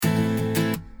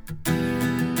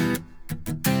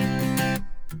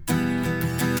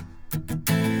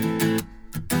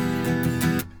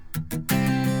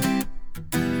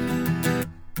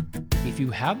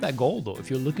you have that goal though, if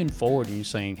you're looking forward and you're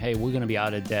saying, hey, we're going to be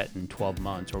out of debt in 12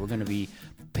 months, or we're going to be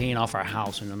paying off our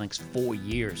house in the next 4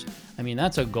 years, I mean,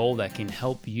 that's a goal that can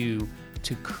help you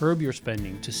to curb your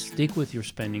spending, to stick with your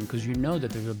spending, because you know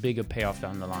that there's a bigger payoff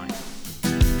down the line.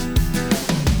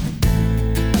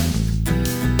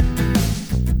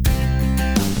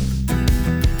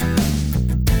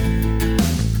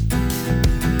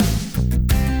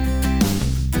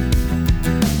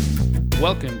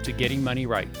 Welcome to Getting Money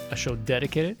Right, a show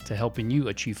dedicated to helping you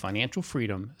achieve financial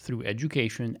freedom through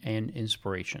education and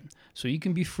inspiration, so you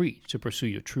can be free to pursue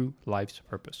your true life's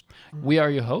purpose. We are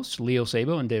your hosts, Leo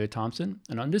Sabo and David Thompson,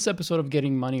 and on this episode of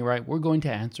Getting Money Right, we're going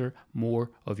to answer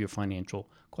more of your financial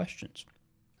questions.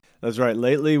 That's right.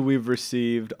 Lately, we've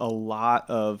received a lot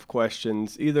of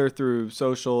questions, either through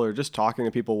social or just talking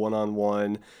to people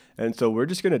one-on-one. And so we're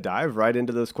just going to dive right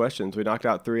into those questions. We knocked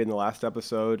out 3 in the last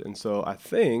episode, and so I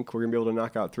think we're going to be able to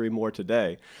knock out 3 more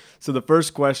today. So the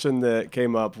first question that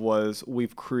came up was,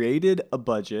 we've created a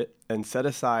budget and set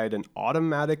aside an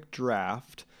automatic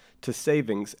draft to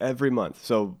savings every month.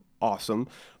 So awesome.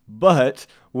 But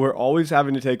we're always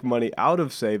having to take money out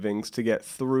of savings to get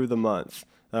through the month.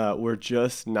 We're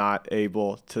just not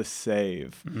able to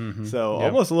save. So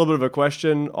almost a little bit of a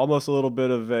question, almost a little bit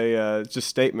of a just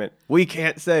statement. We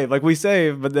can't save. Like, we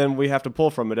save, but then we have to pull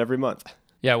from it every month.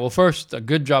 Yeah, well, first, a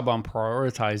good job on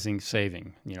prioritizing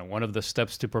saving. You know, one of the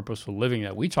steps to purposeful living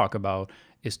that we talk about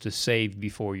is to save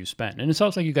before you spend. And it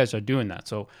sounds like you guys are doing that.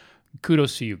 So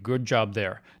kudos to you. Good job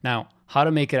there. Now, how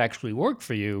to make it actually work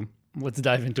for you? Let's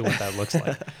dive into what that looks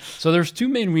like. So there's 2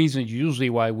 main reasons usually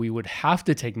why we would have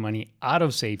to take money out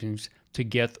of savings to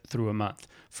get through a month.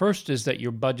 First is that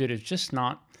your budget is just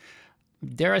not,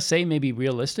 dare I say, maybe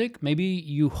realistic. Maybe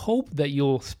you hope that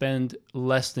you'll spend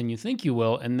less than you think you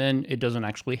will, and then it doesn't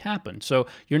actually happen. So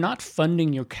you're not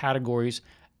funding your categories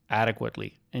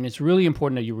adequately. And it's really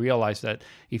important that you realize that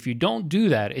if you don't do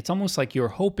that, it's almost like you're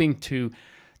hoping to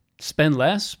spend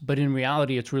less, but in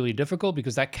reality, it's really difficult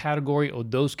because that category or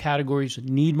those categories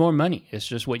need more money. It's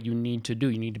just what you need to do.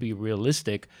 You need to be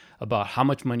realistic about how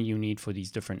much money you need for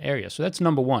these different areas. So that's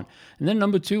number 1. And then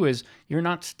number 2 is you're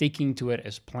not sticking to it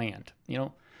as planned. You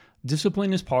know,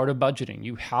 discipline is part of budgeting.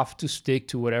 You have to stick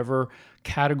to whatever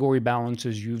category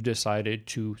balances you've decided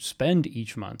to spend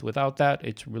each month. Without that,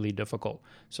 it's really difficult.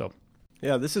 So,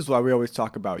 yeah, this is why we always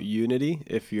talk about unity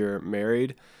if you're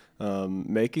married.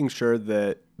 Making sure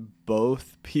that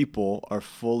both people are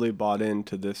fully bought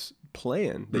into this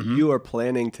plan, that you are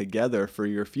planning together for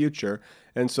your future.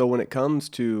 And so when it comes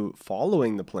to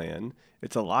following the plan,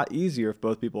 it's a lot easier if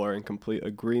both people are in complete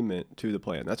agreement to the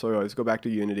plan. That's why we always go back to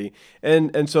unity.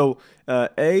 And so,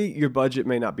 A, your budget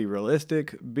may not be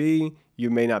realistic. B, you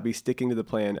may not be sticking to the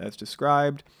plan as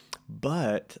described.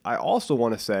 But I also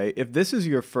want to say, if this is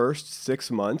your first 6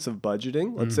 months of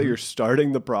budgeting, let's say you're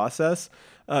starting the process,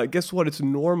 guess what? It's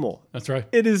normal. that's right.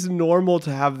 It is normal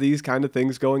to have these kind of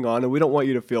things going on, and we don't want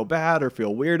you to feel bad or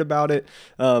feel weird about it.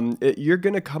 You're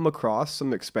going to come across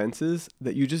some expenses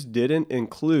that you just didn't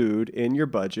include in your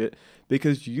budget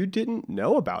because you didn't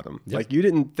know about them. Yep. Like, you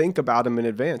didn't think about them in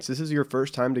advance. This is your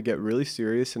first time to get really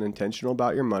serious and intentional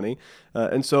about your money.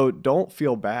 And so don't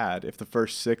feel bad if the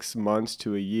first 6 months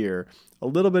to a year, a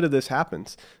little bit of this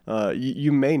happens.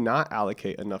 You may not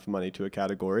allocate enough money to a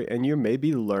category, and you may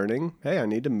be learning, hey, I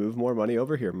need to move more money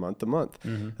over here month to month.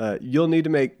 You'll need to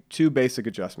make 2 basic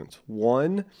adjustments.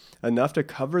 1, enough to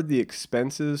cover the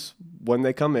expenses when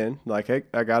they come in. Like, hey,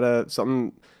 I got a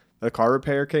car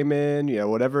repair came in,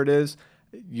 whatever it is.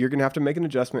 You're going to have to make an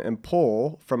adjustment and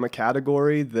pull from a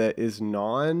category that is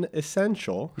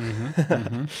non-essential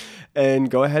and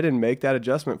go ahead and make that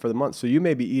adjustment for the month. So you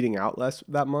may be eating out less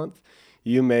that month.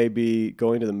 You may be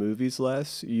going to the movies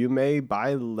less. You may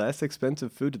buy less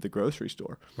expensive food at the grocery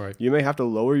store. Right. You may have to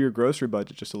lower your grocery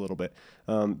budget just a little bit.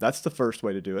 That's the first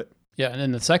way to do it. Yeah, and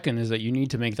then the second is that you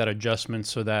need to make that adjustment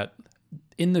so that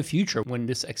in the future, when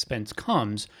this expense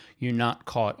comes, you're not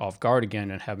caught off guard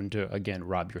again and having to, again,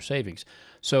 rob your savings.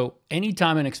 So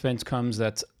anytime an expense comes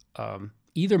that's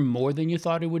either more than you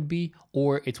thought it would be,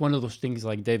 or it's one of those things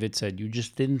like David said, you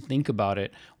just didn't think about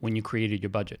it when you created your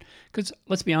budget. Because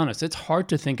let's be honest, it's hard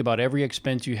to think about every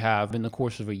expense you have in the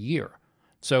course of a year.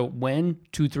 So when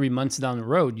 2-3 months down the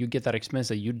road, you get that expense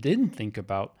that you didn't think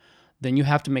about, then you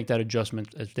have to make that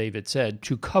adjustment, as David said,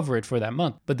 to cover it for that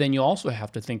month. But then you also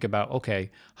have to think about, okay,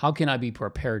 how can I be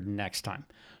prepared next time?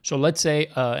 So let's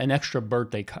say an extra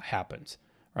birthday happens,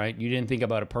 right? You didn't think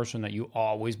about a person that you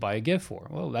always buy a gift for.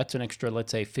 Well, that's an extra,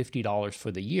 let's say, $50 for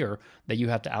the year that you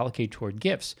have to allocate toward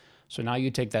gifts. So now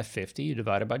you take that 50, you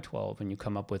divide it by 12, and you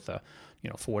come up with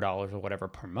 $4 or whatever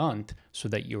per month, so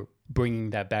that you're bringing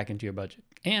that back into your budget.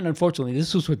 And unfortunately,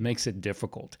 this is what makes it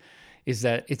difficult, is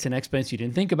that it's an expense you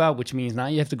didn't think about, which means now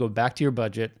you have to go back to your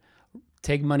budget,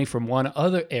 take money from one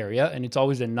other area, and it's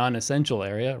always a non-essential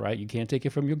area, right? You can't take it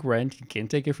from your rent, you can't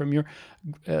take it from your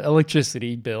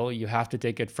electricity bill. You have to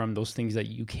take it from those things that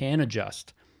you can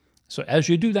adjust. So as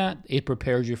you do that, it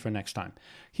prepares you for next time.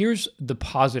 Here's the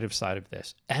positive side of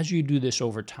this. As you do this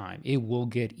over time, it will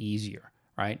get easier,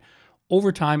 right?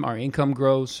 Over time, our income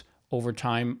grows. Over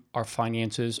time, our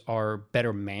finances are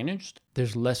better managed.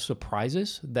 There's less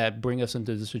surprises that bring us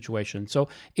into the situation. So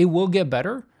it will get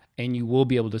better and you will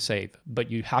be able to save. But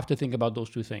you have to think about those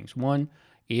two things. One,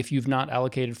 if you've not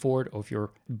allocated for it, or if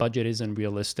your budget isn't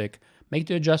realistic, make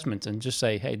the adjustments and just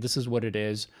say, hey, this is what it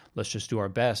is. Let's just do our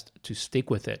best to stick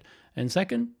with it. And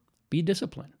second, be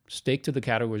disciplined. Stick to the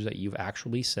categories that you've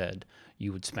actually said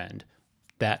you would spend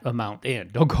that amount in.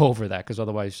 Don't go over that, because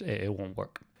otherwise it won't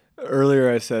work. Earlier,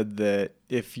 I said that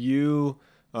if you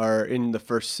are in the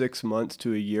first 6 months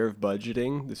to a year of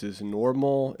budgeting, this is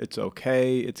normal. It's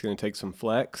okay. It's going to take some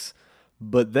flex.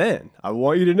 But then I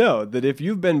want you to know that if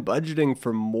you've been budgeting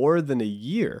for more than a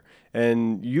year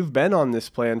and you've been on this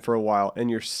plan for a while and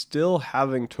you're still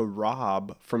having to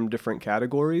rob from different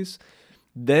categories,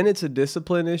 then it's a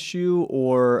discipline issue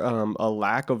or a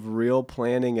lack of real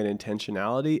planning and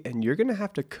intentionality. And you're going to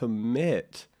have to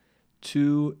commit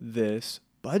to this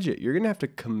budget. You're going to have to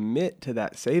commit to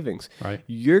that savings. Right.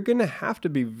 You're going to have to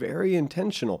be very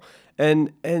intentional.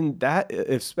 And that,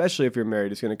 especially if you're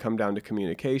married, is going to come down to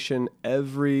communication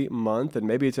every month. And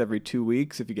maybe it's every 2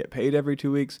 weeks if you get paid every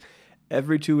 2 weeks.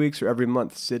 Every 2 weeks or every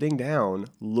month, sitting down,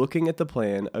 looking at the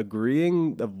plan,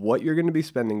 agreeing of what you're going to be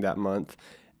spending that month,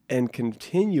 and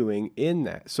continuing in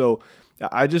that. So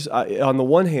I on the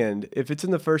one hand, if it's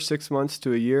in the first 6 months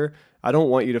to a year, I don't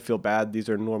want you to feel bad. These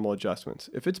are normal adjustments.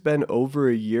 If it's been over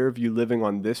a year of you living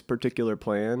on this particular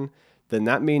plan, then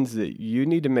that means that you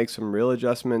need to make some real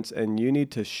adjustments and you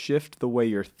need to shift the way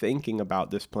you're thinking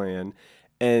about this plan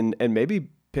and maybe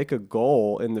pick a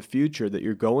goal in the future that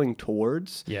you're going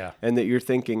towards. Yeah. And that you're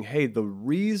thinking, hey, the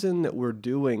reason that we're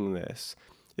doing this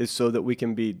is so that we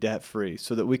can be debt free,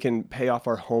 so that we can pay off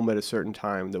our home at a certain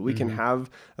time, that we can have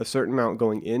a certain amount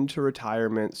going into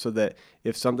retirement, so that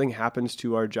if something happens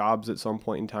to our jobs at some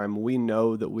point in time, we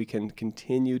know that we can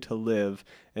continue to live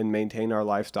and maintain our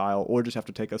lifestyle, or just have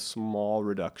to take a small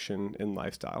reduction in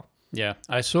lifestyle. Yeah,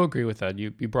 I so agree with that.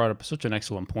 You brought up such an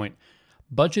excellent point.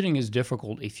 Budgeting is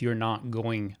difficult if you're not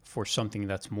going for something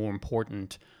that's more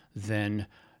important than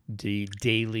the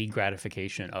daily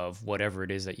gratification of whatever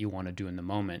it is that you want to do in the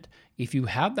moment. If you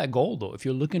have that goal, though, if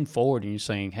you're looking forward and you're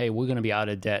saying, hey, we're going to be out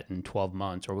of debt in 12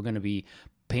 months, or we're going to be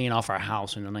paying off our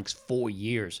house in the next 4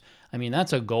 years, I mean,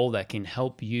 that's a goal that can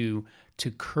help you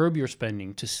to curb your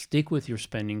spending, to stick with your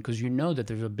spending, because you know that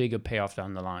there's a bigger payoff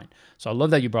down the line. So I love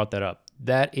that you brought that up.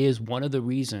 That is one of the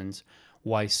reasons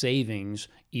why savings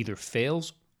either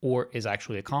fails or is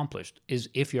actually accomplished, is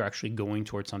if you're actually going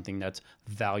towards something that's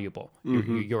valuable.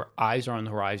 Your eyes are on the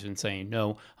horizon saying,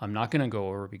 no, I'm not going to go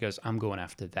over because I'm going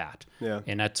after that. Yeah.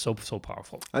 And that's so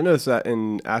powerful. I noticed that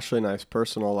in Ashley and I's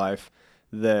personal life,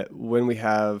 that when we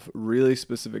have really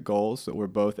specific goals that we're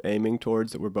both aiming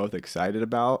towards, that we're both excited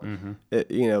about,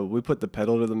 we put the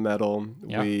pedal to the metal.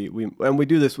 Yeah. We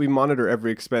do this, we monitor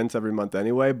every expense every month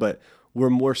anyway, but we're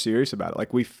more serious about it.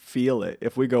 Like, we feel it.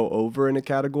 If we go over in a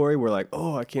category, we're like,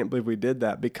 oh, I can't believe we did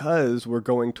that, because we're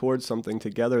going towards something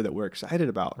together that we're excited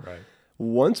about. Right.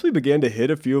 Once we began to hit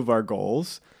a few of our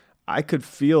goals, I could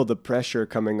feel the pressure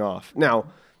coming off. Now,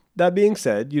 that being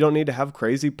said, you don't need to have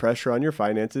crazy pressure on your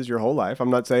finances your whole life. I'm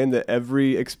not saying that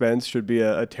every expense should be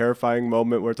a terrifying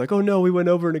moment where it's like, oh no, we went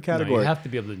over in a category. No, you have to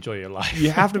be able to enjoy your life.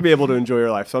 You have to be able to enjoy your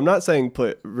life. So I'm not saying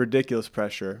put ridiculous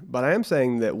pressure, but I am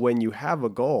saying that when you have a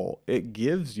goal, it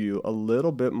gives you a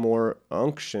little bit more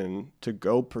unction to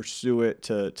go pursue it,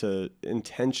 to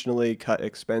intentionally cut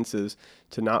expenses,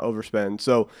 to not overspend.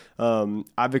 So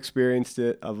I've experienced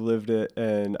it, I've lived it,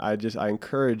 and I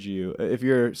encourage you, if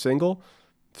you're single,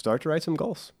 start to write some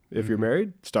goals. If you're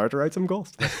married, start to write some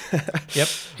goals. Yep.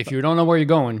 If you don't know where you're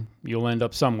going, you'll end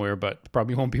up somewhere, but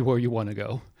probably won't be where you want to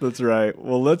go. That's right.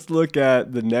 Well, let's look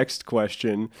at the next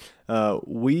question.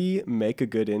 We make a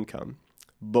good income,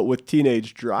 but with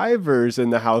teenage drivers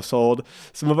in the household,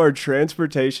 some of our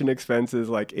transportation expenses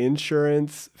like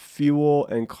insurance, fuel,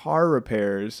 and car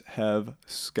repairs have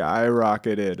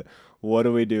skyrocketed. What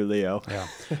do we do, Leo? Yeah,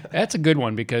 that's a good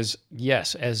one, because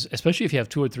yes, especially if you have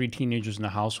 2 or 3 teenagers in the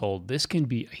household, this can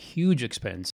be a huge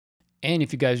expense. And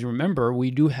if you guys remember,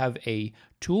 we do have a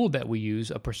tool that we use,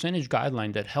 a percentage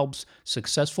guideline that helps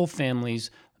successful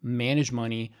families manage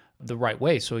money the right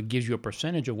way. So it gives you a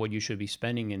percentage of what you should be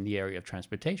spending in the area of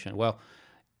transportation. Well,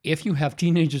 if you have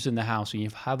teenagers in the house and you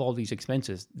have all these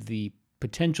expenses, the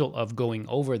potential of going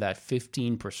over that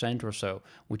 15% or so,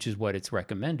 which is what it's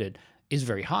recommended, is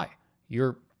very high.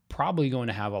 You're probably going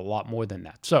to have a lot more than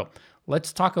that. So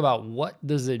let's talk about what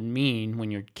does it mean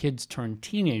when your kids turn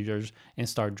teenagers and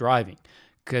start driving,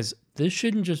 because this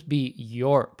shouldn't just be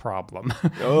your problem.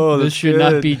 Oh, This that's should not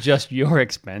good. be just your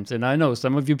expense. And I know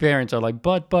some of you parents are like,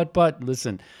 but,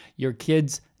 listen, your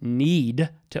kids need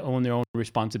to own their own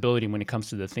responsibility when it comes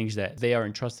to the things that they are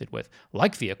entrusted with,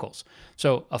 like vehicles.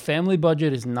 So a family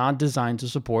budget is not designed to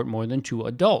support more than 2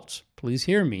 adults. Please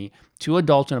hear me. 2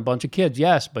 adults and a bunch of kids,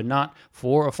 yes, but not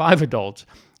 4 or 5 adults.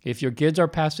 If your kids are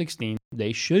past 16,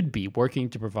 they should be working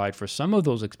to provide for some of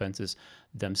those expenses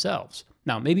themselves.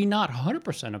 Now, maybe not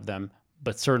 100% of them,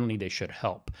 but certainly they should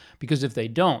help. Because if they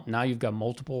don't, now you've got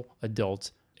multiple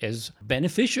adults as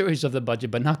beneficiaries of the budget,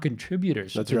 but not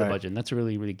contributors to the right. budget. And that's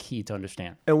really, really key to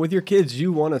understand. And with your kids,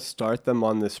 you want to start them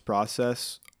on this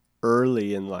process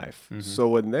early in life. So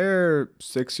when they're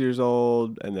 6 years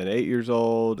old and then 8 years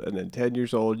old and then 10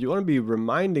 years old, you want to be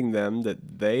reminding them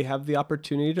that they have the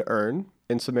opportunity to earn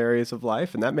in some areas of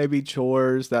life. And that may be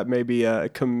chores, that may be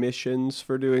commissions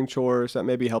for doing chores, that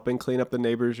may be helping clean up the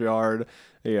neighbor's yard,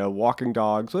 walking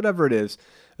dogs, whatever it is.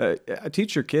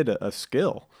 Teach your kid a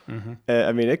skill.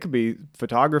 I mean, it could be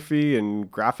photography and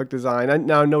graphic design.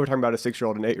 Now I know we're talking about a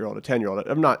 6-year-old, an 8-year-old, a 10-year-old.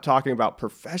 I'm not talking about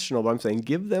professional, but I'm saying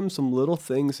give them some little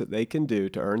things that they can do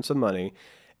to earn some money,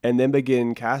 and then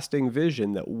begin casting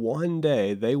vision that one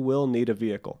day they will need a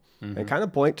vehicle. And kind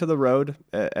of point to the road.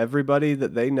 Everybody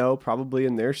that they know, probably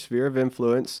in their sphere of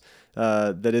influence,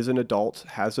 that is an adult,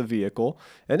 has a vehicle.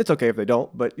 And it's okay if they don't,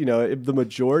 but if the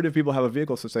majority of people have a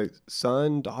vehicle, so say,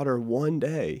 son, daughter, one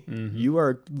day you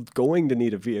are going to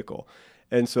need a vehicle.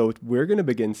 And so we're going to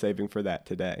begin saving for that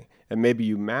today. And maybe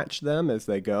you match them as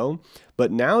they go.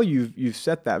 But now you've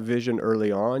set that vision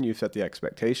early on. You've set the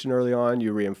expectation early on.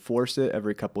 You reinforce it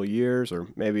every couple of years or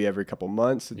maybe every couple of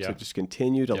months to just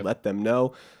continue to let them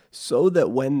know, so that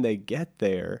when they get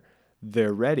there,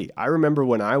 they're ready. I remember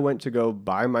when I went to go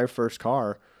buy my first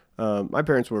car, my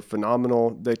parents were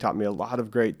phenomenal. They taught me a lot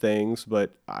of great things,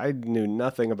 but I knew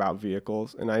nothing about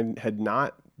vehicles, and I had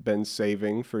not been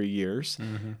saving for years.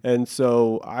 And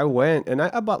so I went and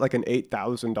I bought like an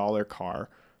 $8,000 car,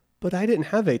 but I didn't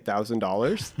have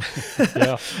 $8,000.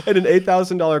 Yeah. And an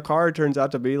 $8,000 car turns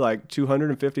out to be like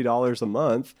 $250 a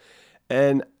month.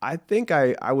 And I think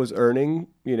I was earning,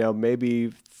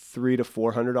 maybe $300 to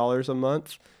 $400 a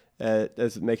month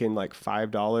as making like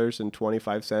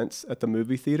 $5.25 at the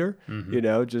movie theater,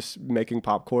 just making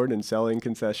popcorn and selling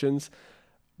concessions.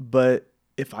 But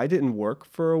if I didn't work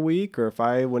for a week, or if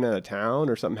I went out of town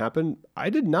or something happened, I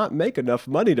did not make enough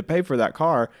money to pay for that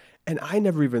car. And I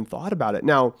never even thought about it.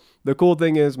 Now, the cool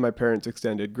thing is my parents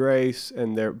extended grace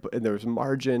and there was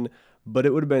margin, but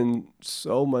it would have been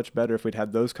so much better if we'd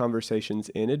had those conversations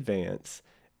in advance.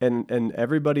 And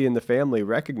everybody in the family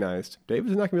recognized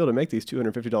David's not going to be able to make these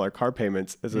 $250 car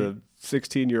payments as a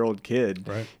 16-year-old kid.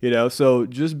 Right. So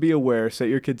just be aware, set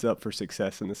your kids up for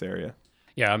success in this area.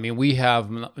 Yeah, I mean, we have,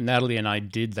 Natalie and I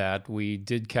did that. We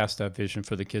did cast that vision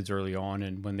for the kids early on.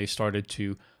 And when they started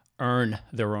to earn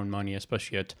their own money,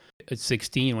 especially at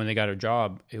 16, when they got a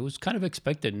job, it was kind of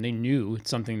expected. And they knew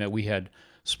it's something that we had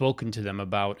spoken to them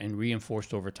about and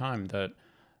reinforced over time, that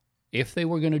if they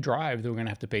were going to drive, they were going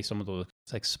to have to pay some of those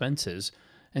expenses.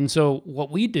 And so what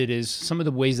we did is some of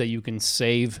the ways that you can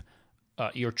save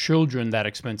your children that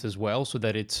expense as well, so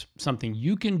that it's something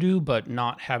you can do, but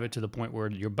not have it to the point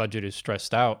where your budget is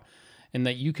stressed out, and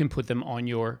that you can put them on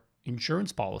your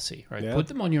insurance policy, right? Yeah. Put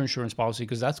them on your insurance policy,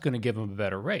 because that's going to give them a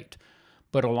better rate.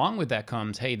 But along with that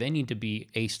comes, hey, they need to be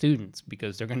A students,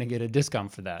 because they're going to get a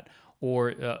discount for that, or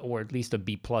at least a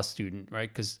B plus student, right?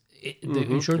 Because the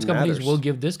insurance companies will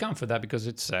give discount for that, because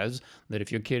it says that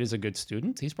if your kid is a good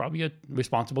student, he's probably a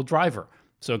responsible driver.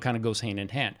 So it kind of goes hand in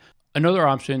hand. Another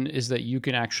option is that you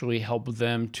can actually help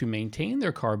them to maintain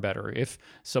their car better. If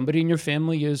somebody in your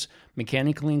family is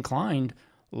mechanically inclined,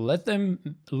 let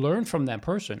them learn from that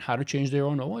person how to change their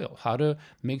own oil, how to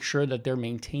make sure that they're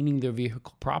maintaining their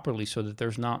vehicle properly, so that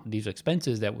there's not these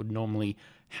expenses that would normally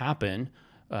happen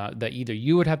that either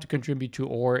you would have to contribute to,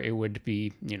 or it would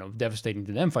be, devastating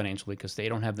to them financially, because they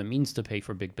don't have the means to pay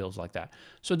for big bills like that.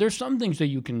 So there's some things that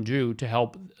you can do to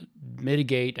help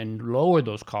mitigate and lower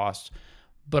those costs.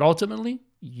 But ultimately,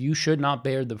 you should not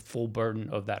bear the full burden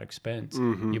of that expense.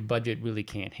 Your budget really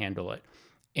can't handle it.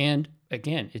 And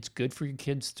again, it's good for your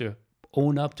kids to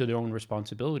own up to their own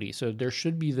responsibility. So there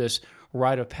should be this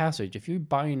rite of passage. If you're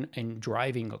buying and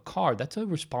driving a car, that's a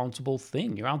responsible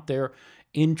thing. You're out there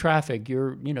in traffic.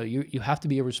 You have to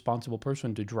be a responsible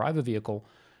person to drive a vehicle.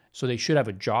 So they should have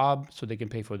a job so they can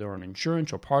pay for their own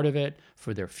insurance or part of it,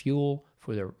 for their fuel,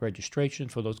 for their registration,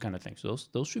 for those kind of things.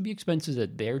 Those should be expenses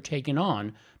that they're taking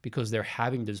on because they're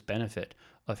having this benefit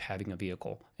of having a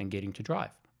vehicle and getting to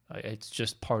drive. It's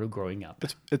just part of growing up.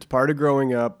 It's part of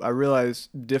growing up. I realize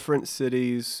different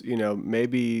cities,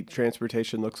 maybe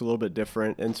transportation looks a little bit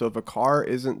different. And so if a car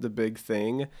isn't the big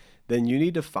thing, then you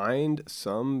need to find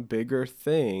some bigger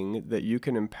thing that you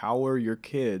can empower your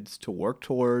kids to work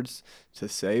towards, to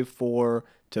save for,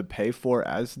 to pay for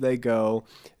as they go.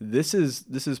 This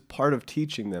is part of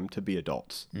teaching them to be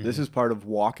adults. Mm-hmm. This is part of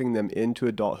walking them into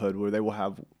adulthood where they will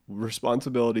have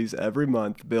responsibilities every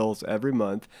month, bills every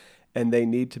month, and they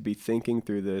need to be thinking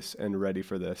through this and ready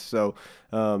for this. So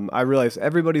I realize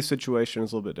everybody's situation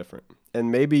is a little bit different.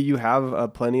 And maybe you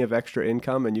have plenty of extra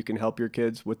income and you can help your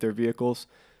kids with their vehicles.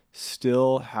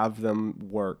 Still have them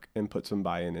work and put some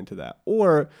buy-in into that.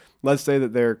 Or let's say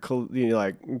that they're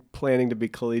planning to be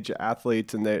collegiate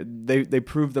athletes and they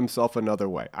prove themselves another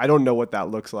way. I don't know what that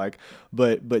looks like,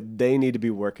 but they need to be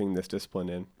working this discipline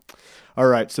in. All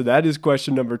right, so that is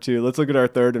question number 2. Let's look at our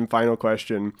third and final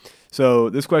question. So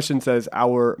this question says,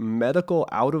 our medical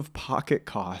out-of-pocket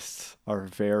costs are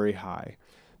very high.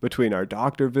 Between our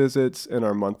doctor visits and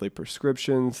our monthly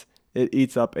prescriptions, it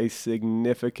eats up a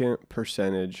significant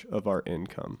percentage of our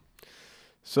income.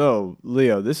 So,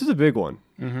 Leo, this is a big one.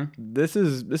 Mm-hmm. This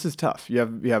is tough. You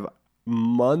have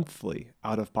monthly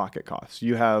out-of-pocket costs.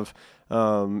 You have,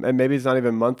 and maybe it's not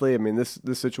even monthly. I mean, this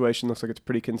situation looks like it's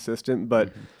pretty consistent, but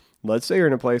mm-hmm. Let's say you're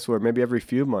in a place where maybe every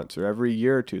few months or every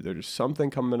year or two, there's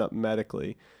something coming up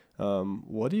medically.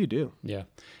 What do you do? Yeah,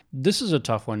 this is a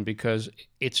tough one because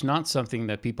it's not something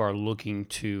that people are looking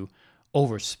to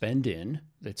overspend in.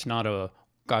 It's not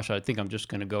I think I'm just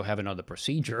going to go have another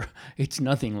procedure. It's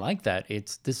nothing like that.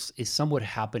 This is somewhat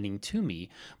happening to me.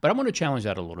 But I want to challenge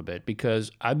that a little bit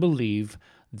because I believe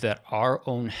that our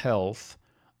own health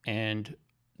and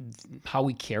how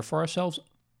we care for ourselves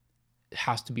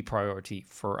has to be priority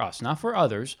for us, not for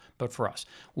others, but for us.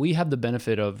 We have the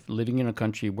benefit of living in a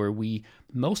country where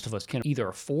most of us can either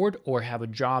afford or have a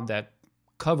job that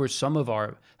covers some of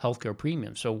our healthcare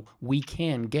premiums. So we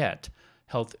can get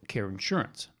healthcare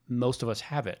insurance. Most of us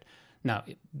have it. Now,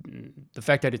 the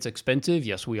fact that it's expensive,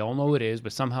 yes, we all know it is,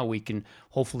 but somehow we can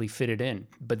hopefully fit it in.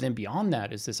 But then beyond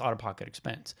that is this out-of-pocket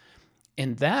expense.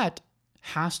 And that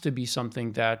has to be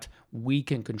something that we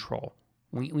can control.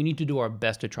 We need to do our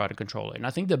best to try to control it. And I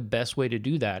think the best way to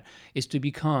do that is to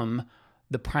become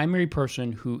the primary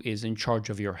person who is in charge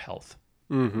of your health.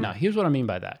 Mm-hmm. Now, here's what I mean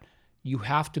by that. You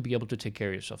have to be able to take care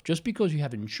of yourself. Just because you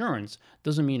have insurance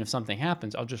doesn't mean if something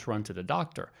happens, I'll just run to the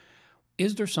doctor.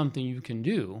 Is there something you can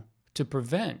do to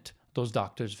prevent those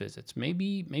doctor's visits?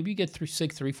 Maybe you get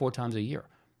sick 3-4 times a year.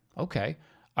 Okay.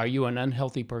 Are you an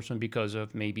unhealthy person because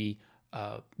of maybe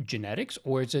genetics,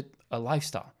 or is it a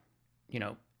lifestyle?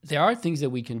 There are things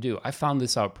that we can do. I found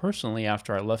this out personally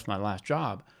after I left my last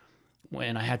job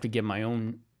when I had to get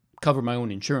cover my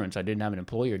own insurance. I didn't have an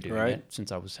employer doing it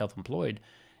since I was self-employed.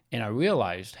 And I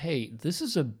realized, hey, this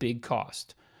is a big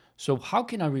cost. So how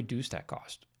can I reduce that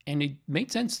cost? And it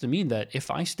made sense to me that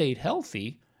if I stayed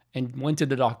healthy and went to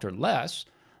the doctor less,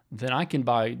 then I can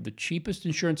buy the cheapest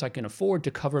insurance I can afford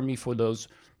to cover me for those,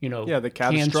 the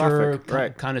cancer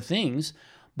kind of things,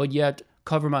 but yet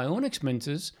cover my own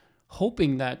expenses,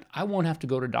 hoping that I won't have to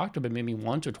go to the doctor, but maybe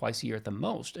once or twice a year at the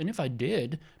most. And if I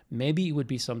did, maybe it would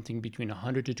be something between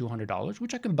 $100 to $200,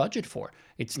 which I can budget for.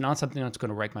 It's not something that's going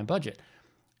to wreck my budget.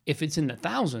 If it's in the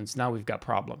thousands, now we've got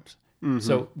problems. Mm-hmm.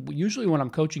 So usually when I'm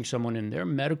coaching someone and their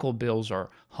medical bills are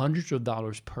hundreds of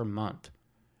dollars per month,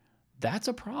 that's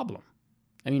a problem.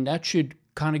 I mean, that should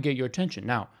kind of get your attention.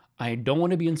 Now, I don't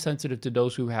want to be insensitive to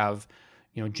those who have,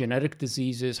 genetic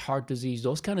diseases, heart disease,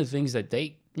 those kind of things that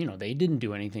they didn't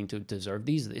do anything to deserve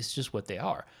these. It's just what they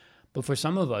are. But for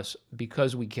some of us,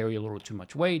 because we carry a little too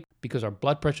much weight, because our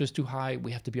blood pressure is too high,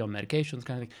 we have to be on medications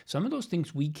kind of thing. Some of those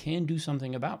things we can do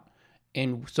something about.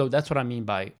 And so that's what I mean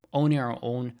by owning our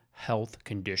own health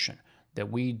condition, that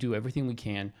we do everything we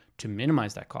can to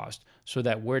minimize that cost so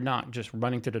that we're not just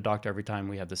running to the doctor every time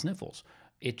we have the sniffles.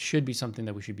 It should be something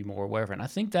that we should be more aware of. And I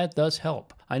think that does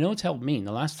help. I know it's helped me. In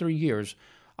the last 3 years,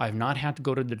 I've not had to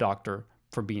go to the doctor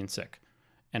for being sick.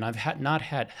 And I've not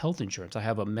had health insurance. I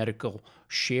have a medical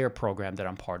share program that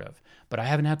I'm part of. But I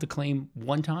haven't had to claim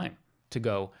one time to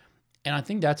go. And I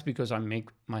think that's because I make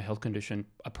my health condition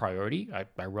a priority.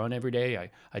 I run every day.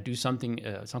 I do something,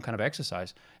 some kind of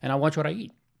exercise, and I watch what I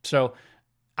eat. So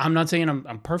I'm not saying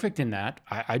I'm perfect in that.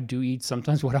 I do eat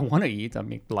sometimes what I want to eat. I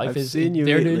mean, life I've is seen you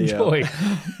there eat, to Leo. enjoy.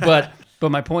 But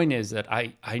my point is that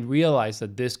I realize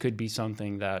that this could be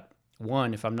something that,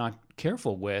 one, if I'm not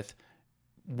careful with,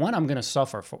 one, I'm going to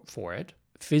suffer for it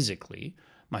physically.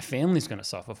 My family's going to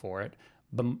suffer for it.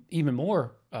 But even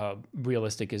more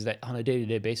realistic is that on a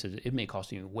day-to-day basis, it may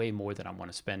cost you way more than I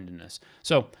want to spend in this.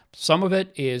 So some of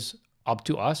it is up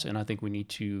to us, and I think we need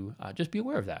to just be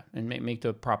aware of that and make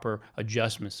the proper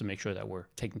adjustments to make sure that we're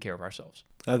taking care of ourselves.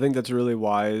 I think that's really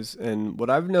wise. And what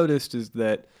I've noticed is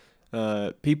that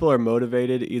people are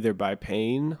motivated either by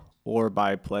pain or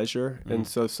by pleasure. And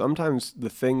so sometimes the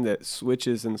thing that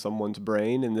switches in someone's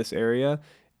brain in this area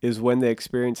is when they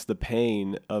experience the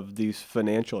pain of these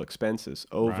financial expenses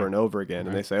over Right. and over again.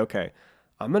 And they say, okay,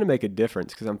 I'm going to make a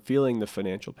difference because I'm feeling the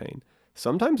financial pain.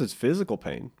 Sometimes it's physical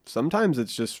pain. Sometimes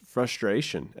it's just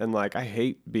frustration. And like, I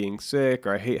hate being sick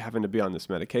or I hate having to be on this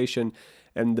medication.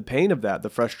 And the pain of that, the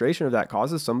frustration of that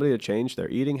causes somebody to change their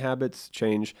eating habits,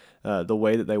 change the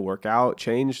way that they work out,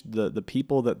 change the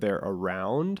people that they're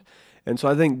around. And so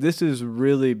I think this is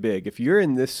really big. If you're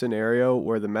in this scenario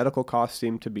where the medical costs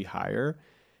seem to be higher,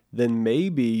 then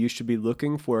maybe you should be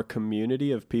looking for a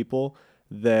community of people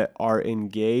that are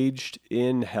engaged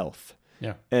in health.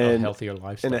 Yeah, a And healthier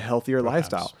lifestyle. in a healthier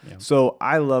perhaps. lifestyle. Yeah. So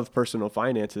I love personal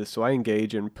finances, so I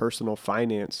engage in personal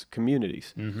finance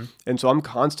communities. Mm-hmm. And so I'm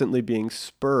constantly being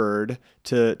spurred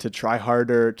to try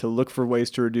harder, to look for ways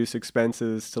to reduce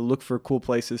expenses, to look for cool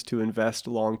places to invest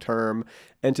long term,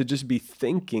 and to just be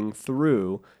thinking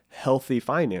through healthy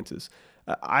finances.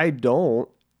 I don't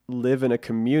live in a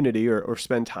community or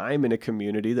spend time in a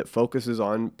community that focuses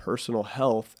on personal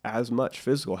health as much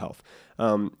physical health.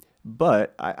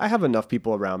 But I have enough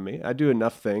people around me. I do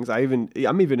enough things. I'm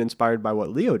even inspired by what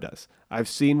Leo does. I've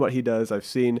seen what he does. I've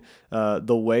seen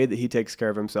the way that he takes care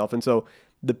of himself. And so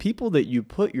the people that you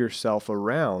put yourself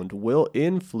around will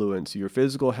influence your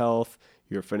physical health,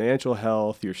 your financial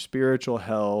health, your spiritual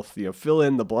health, fill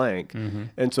in the blank. Mm-hmm.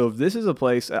 And so if this is a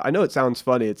place, I know it sounds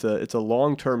funny, it's a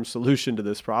long-term solution to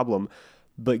this problem,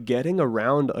 but getting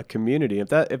around a community, if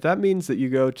that means that you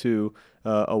go to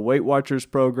a Weight Watchers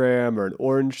program or an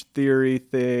Orange Theory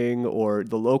thing or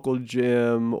the local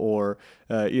gym or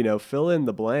fill in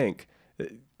the blank,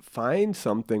 find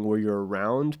something where you're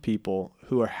around people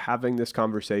who are having this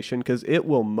conversation, because it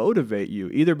will motivate you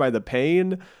either by the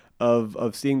pain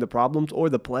of seeing the problems or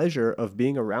the pleasure of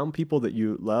being around people that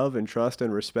you love and trust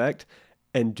and respect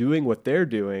and doing what they're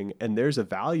doing. And there's a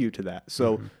value to that.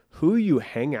 So who you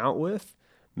hang out with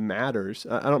matters.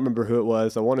 I don't remember who it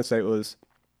was. I want to say it was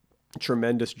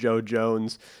Tremendous Joe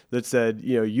Jones that said,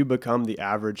 you become the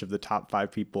average of the top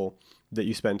 5 people that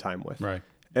you spend time with. Right.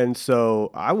 And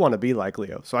so I want to be like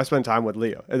Leo. So I spend time with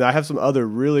Leo. And I have some other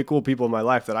really cool people in my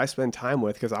life that I spend time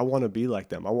with because I want to be like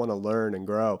them. I want to learn and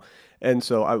grow. And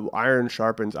so iron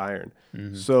sharpens iron.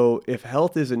 Mm-hmm. So if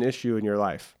health is an issue in your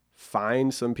life,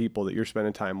 find some people that you're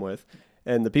spending time with.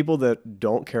 And the people that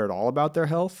don't care at all about their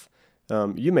health,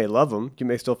 you may love them. You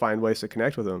may still find ways to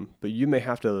connect with them, but you may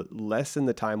have to lessen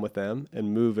the time with them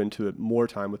and move into more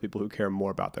time with people who care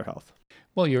more about their health.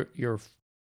 Well, your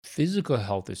physical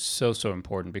health is so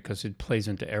important because it plays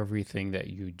into everything that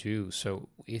you do. So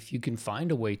if you can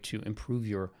find a way to improve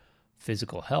your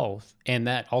physical health, and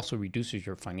that also reduces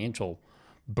your financial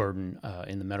burden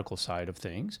in the medical side of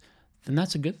things, then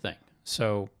that's a good thing.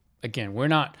 So again, we're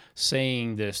not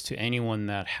saying this to anyone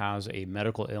that has a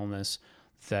medical illness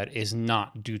that is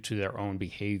not due to their own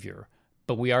behavior,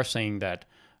 but we are saying that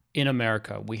in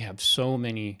America, we have so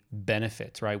many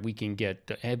benefits, right? We can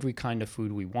get every kind of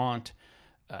food we want.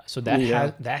 So that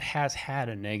has had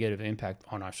a negative impact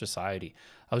on our society.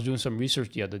 I was doing some research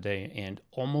the other day, and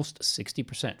almost 60%,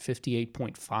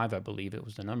 58.5, I believe it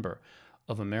was the number,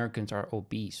 of Americans are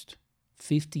obese.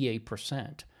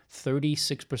 58%,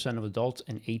 36% of adults,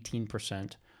 and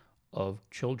 18% of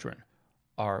children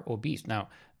are obese. Now,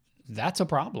 that's a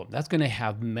problem. That's going to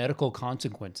have medical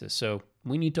consequences. So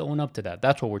we need to own up to that.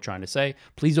 That's what we're trying to say.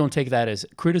 Please don't take that as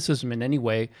criticism in any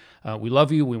way. We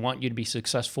love you. We want you to be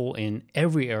successful in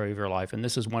every area of your life. And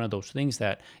this is one of those things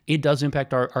that it does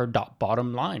impact our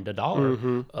bottom line, the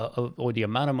dollar, or the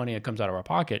amount of money that comes out of our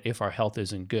pocket if our health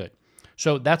isn't good.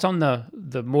 So that's on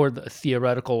the more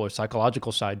theoretical or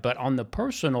psychological side. But on the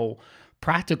personal,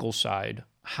 practical side,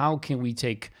 how can we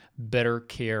take better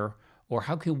care, or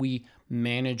how can we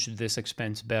manage this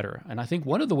expense better? And I think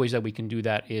one of the ways that we can do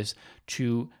that is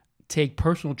to take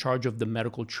personal charge of the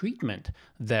medical treatment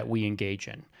that we engage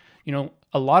in.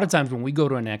 A lot of times when we go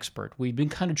to an expert, we've been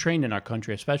kind of trained in our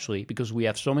country, especially because we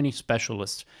have so many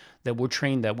specialists that we're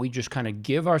trained that we just kind of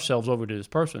give ourselves over to this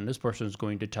person. This person is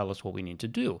going to tell us what we need to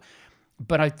do.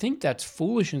 But I think that's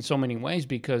foolish in so many ways,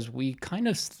 because we kind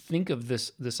of think of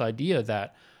this idea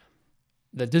that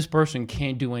this person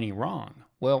can't do any wrong.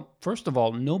 Well, first of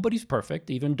all, nobody's perfect.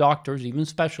 Even doctors, even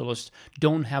specialists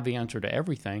don't have the answer to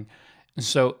everything. And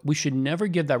so we should never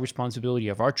give that responsibility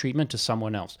of our treatment to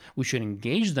someone else. We should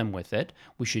engage them with it.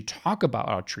 We should talk about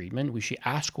our treatment. We should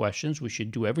ask questions. We should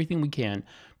do everything we can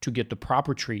to get the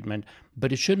proper treatment,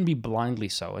 but it shouldn't be blindly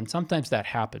so. And sometimes that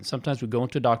happens. Sometimes we go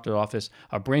into a doctor's office,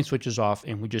 our brain switches off,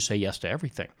 and we just say yes to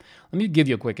everything. Let me give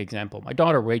you a quick example. My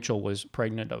daughter Rachel was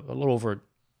pregnant a little over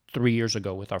 3 years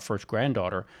ago with our first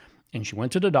granddaughter. And she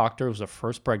went to the doctor. It was her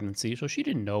first pregnancy, so she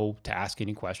didn't know to ask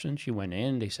any questions. She went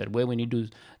in. They said, well, we need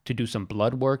to do some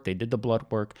blood work. They did the blood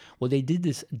work. Well, they did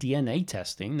this DNA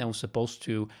testing that was supposed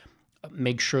to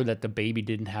make sure that the baby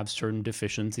didn't have certain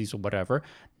deficiencies or whatever.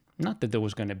 Not that there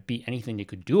was going to be anything they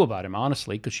could do about him,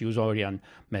 honestly, because she was already on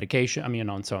medication.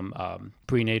 On some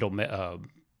prenatal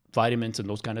vitamins and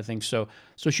those kind of things. So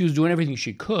she was doing everything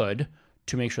she could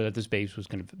to make sure that this baby was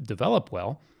going to develop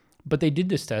well. But they did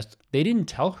this test. They didn't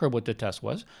tell her what the test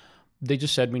was. They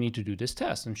just said, we need to do this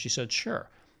test. And she said, sure.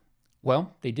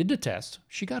 Well, they did the test.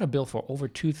 She got a bill for over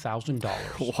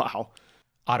 $2,000. Wow.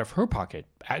 Out of her pocket.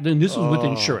 And this was with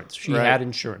insurance. She had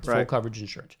insurance, full coverage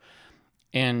insurance.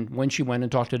 And when she went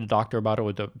and talked to the doctor about it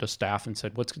with the staff and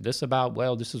said, what's this about?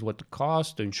 Well, this is what the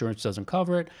cost. The insurance doesn't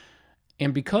cover it.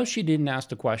 And because she didn't ask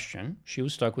the question, she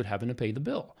was stuck with having to pay the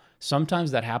bill. Sometimes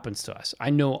that happens to us.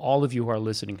 I know all of you who are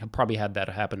listening have probably had that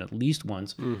happen at least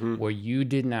once, where you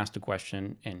didn't ask the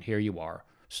question, and here you are,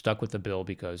 stuck with the bill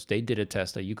because they did a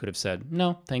test that you could have said,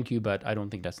 no, thank you, but I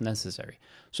don't think that's necessary.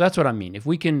 So that's what I mean. If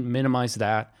we can minimize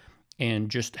that and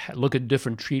just look at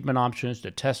different treatment options,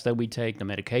 the tests that we take, the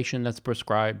medication that's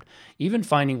prescribed, even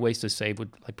finding ways to save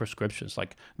with like prescriptions,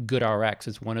 like GoodRx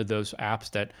is one of those apps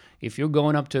that if you're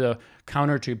going up to the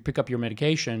counter to pick up your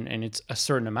medication and it's a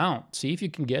certain amount, see if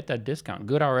you can get that discount.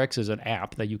 GoodRx is an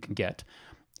app that you can get.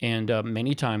 And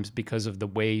many times, because of the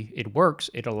way it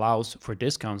works, it allows for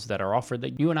discounts that are offered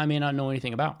that you and I may not know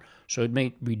anything about. So it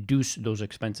may reduce those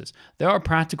expenses. There are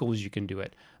practical ways you can do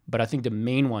it, but I think the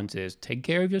main ones is take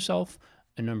care of yourself.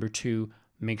 And number two,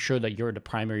 make sure that you're the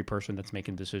primary person that's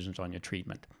making decisions on your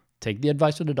treatment. Take the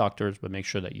advice of the doctors, but make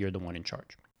sure that you're the one in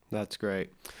charge. That's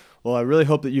great. Well, I really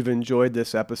hope that you've enjoyed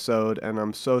this episode, and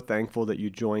I'm so thankful that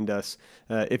you joined us.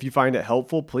 If you find it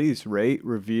helpful, please rate,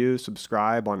 review,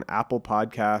 subscribe on Apple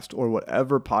Podcast or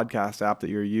whatever podcast app that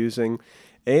you're using.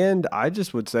 And I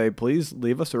just would say, please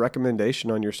leave us a recommendation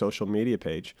on your social media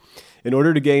page. In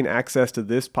order to gain access to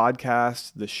this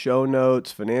podcast, the show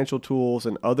notes, financial tools,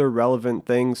 and other relevant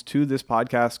things to this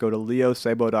podcast, go to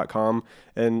leosabo.com.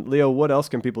 And Leo, what else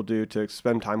can people do to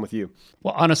spend time with you?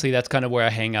 Well, honestly, that's kind of where I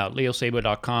hang out,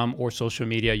 leosabo.com or social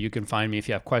media. You can find me if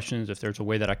you have questions, if there's a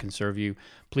way that I can serve you.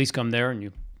 Please come there and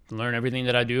you learn everything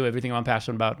that I do, everything I'm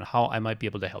passionate about, and how I might be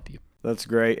able to help you. That's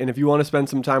great. And if you want to spend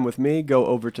some time with me, go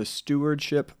over to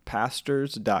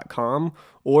stewardshippastors.com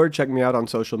or check me out on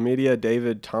social media,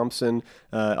 David Thompson.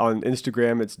 On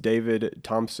Instagram, it's David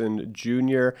Thompson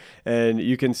Jr. And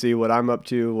you can see what I'm up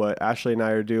to, what Ashley and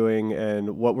I are doing,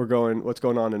 and what's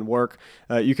going on in work.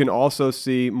 You can also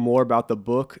see more about the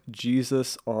book,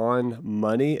 Jesus on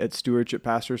Money, at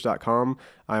stewardshippastors.com.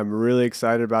 I'm really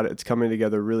excited about it. It's coming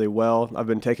together really well. I've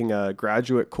been taking a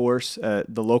graduate course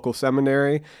at the local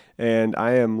seminary, and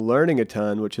I am learning a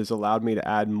ton, which has allowed me to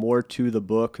add more to the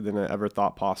book than I ever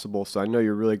thought possible. So I know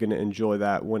you're really going to enjoy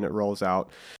that when it rolls out.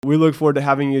 We look forward to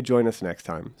having you join us next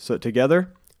time. So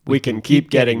together, we can keep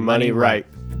getting money right.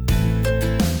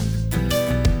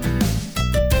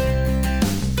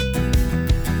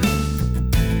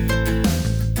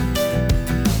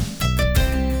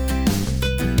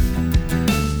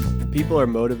 People are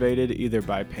motivated either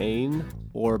by pain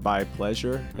or by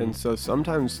pleasure. And so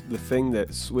sometimes the thing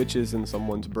that switches in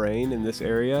someone's brain in this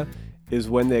area is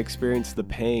when they experience the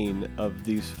pain of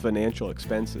these financial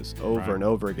expenses over and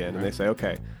over again. And they say,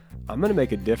 okay, I'm going to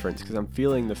make a difference because I'm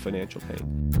feeling the financial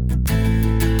pain.